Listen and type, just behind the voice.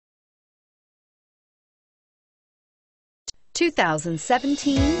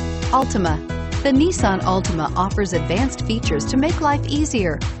2017 Altima. The Nissan Altima offers advanced features to make life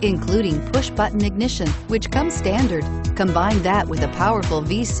easier, including push-button ignition, which comes standard. Combine that with a powerful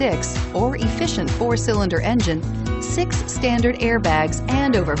V6 or efficient 4-cylinder engine, 6 standard airbags,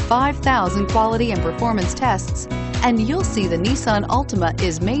 and over 5,000 quality and performance tests, and you'll see the Nissan Altima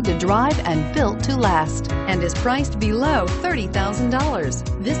is made to drive and built to last, and is priced below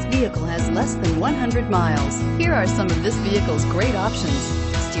 $30,000. This vehicle has less than 100 miles. Here are some of this vehicle's great options: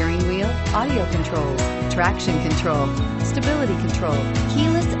 steering wheel audio controls, traction control, stability control,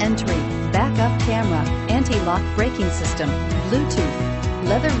 keyless entry, backup camera, anti-lock braking system, Bluetooth,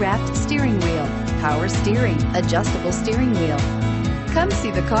 leather-wrapped steering wheel, power steering, adjustable steering wheel. Come see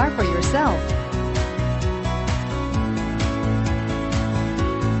the car for yourself.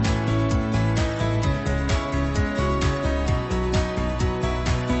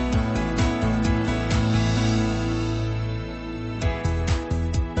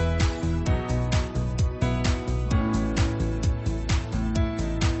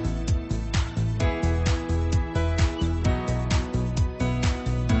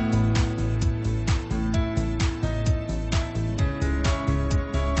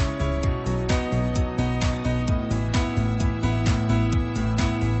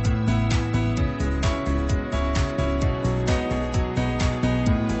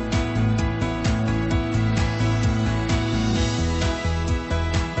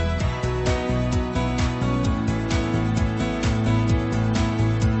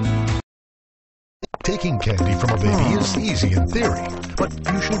 Taking candy from a baby is easy in theory, but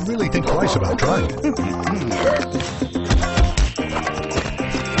you should really think twice about trying it.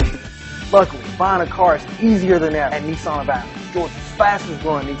 Luckily, buying a car is easier than ever at Nissan of Athens, Georgia's fastest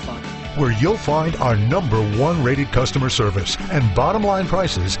growing Nissan. Where you'll find our #1 rated customer service and bottom line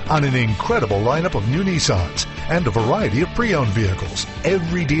prices on an incredible lineup of new Nissans and a variety of pre-owned vehicles.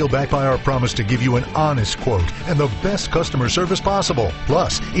 Every deal backed by our promise to give you an honest quote and the best customer service possible.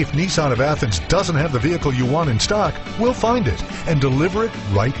 Plus, if Nissan of Athens doesn't have the vehicle you want in stock, we'll find it and deliver it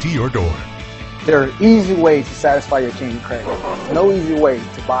right to your door. There are easy ways to satisfy your king credit. No easy way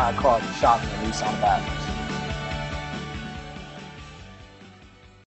to buy a car than shopping at Nissan of Athens.